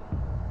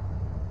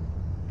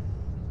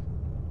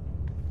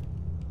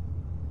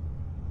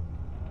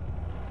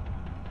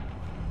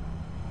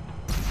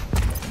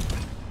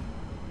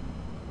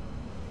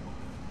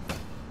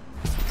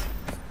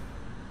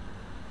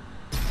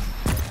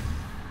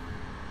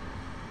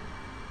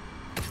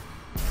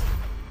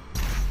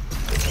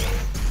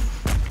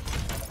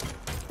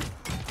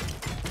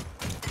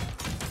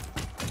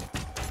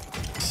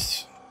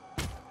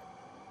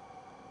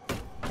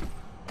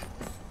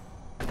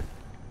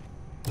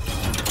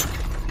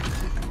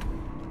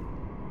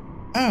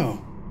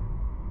 Oh.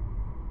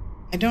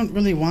 I don't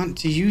really want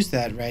to use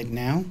that right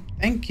now.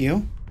 Thank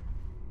you.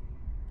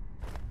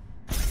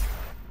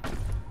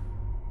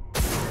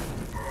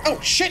 Oh,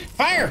 shit!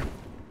 Fire!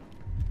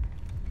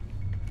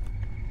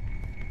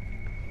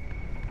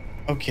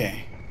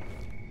 Okay.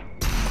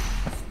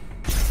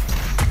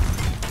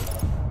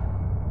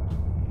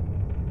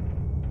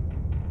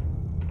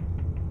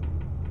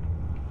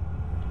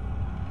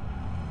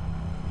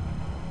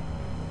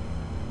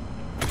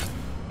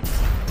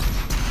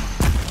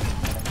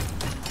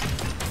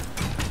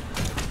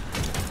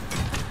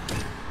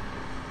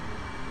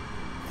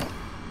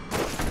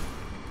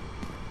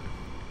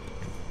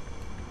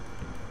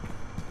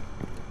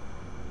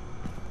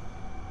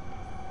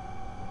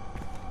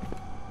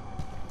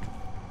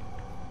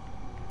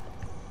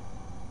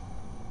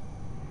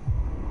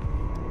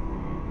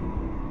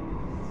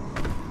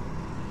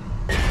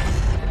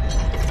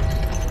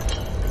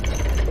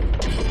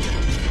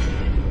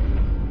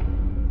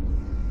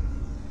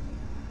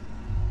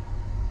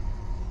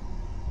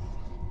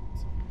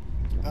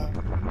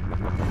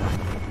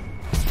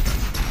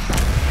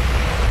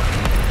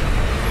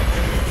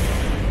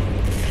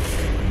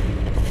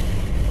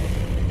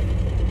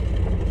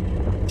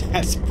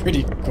 That's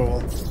pretty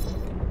cool.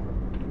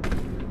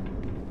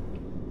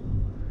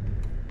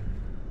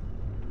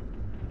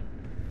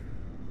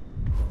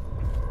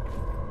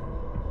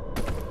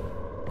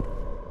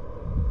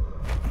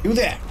 Do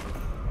that.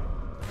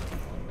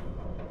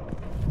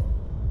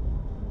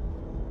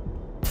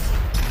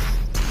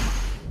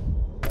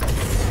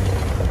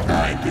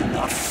 I do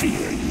not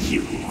fear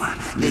you.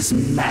 This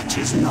match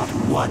is not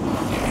won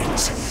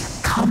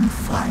yet. Come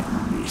find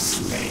me,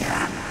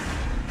 Slayer.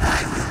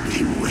 I will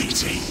be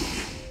waiting.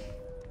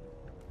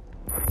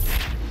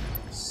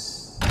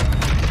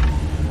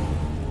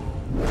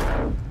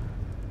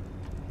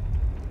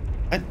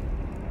 What?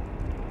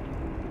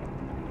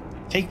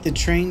 Take the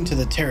train to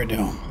the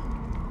Terradome.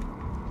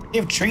 You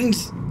have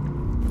trains?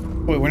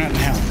 Wait, we're not in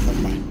hell.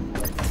 Never mind.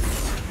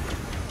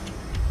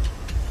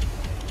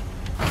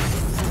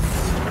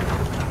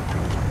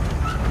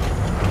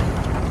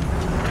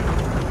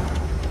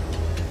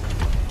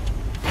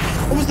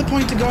 What was the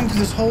point to going to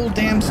this whole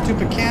damn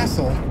stupid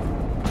castle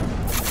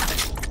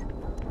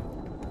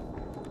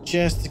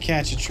just to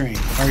catch a train?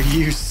 Are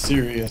you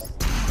serious?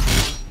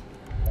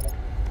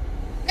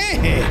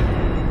 Hey,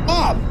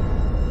 Bob!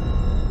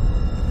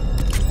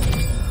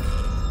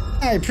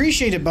 I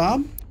appreciate it,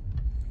 Bob.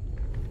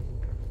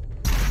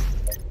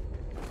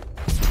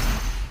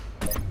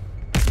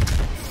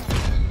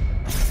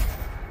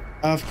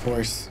 Of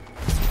course.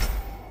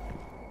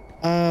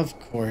 Of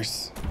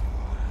course.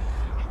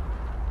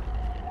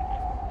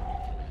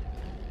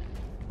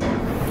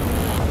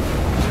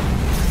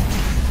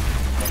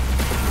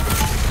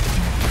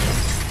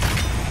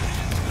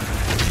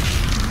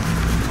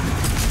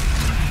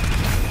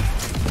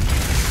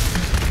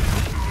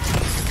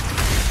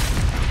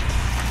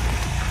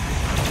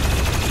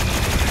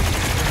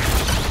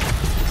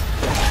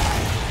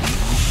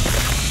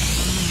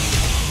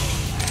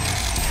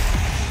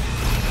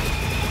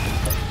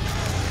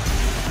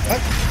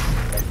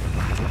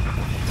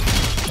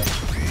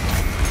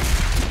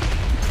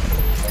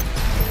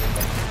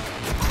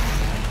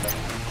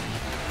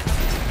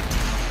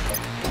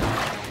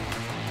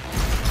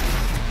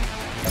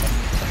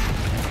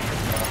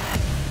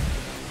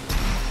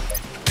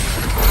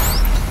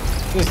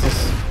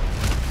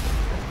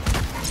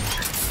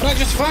 But I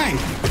just fine.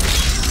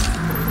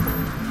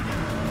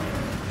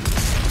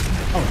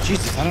 Oh,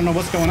 Jesus, I don't know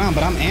what's going on,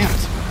 but I'm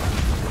amped.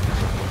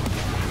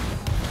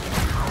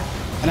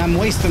 And I'm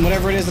wasting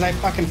whatever it is that I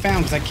fucking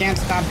found because I can't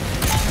stop.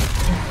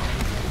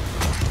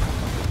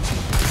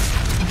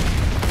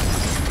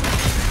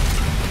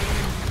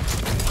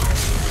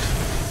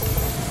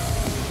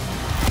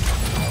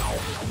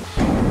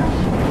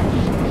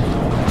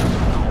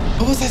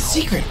 What was that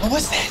secret? What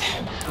was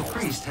that? The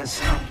priest has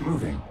stopped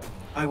moving.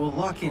 I will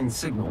lock in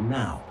signal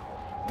now.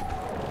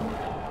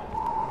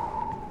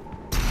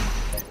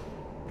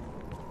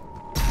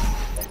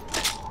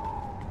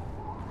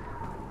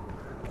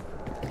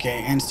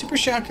 Okay, and super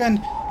shotgun,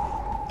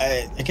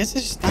 I guess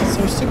it's just not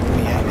so super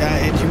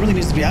yet. It really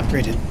needs to be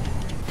upgraded.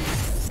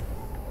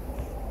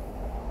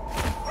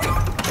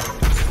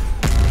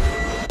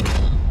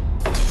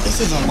 This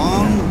is a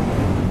long,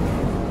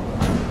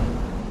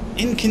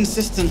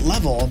 inconsistent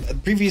level.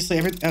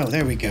 Previously, oh,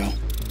 there we go.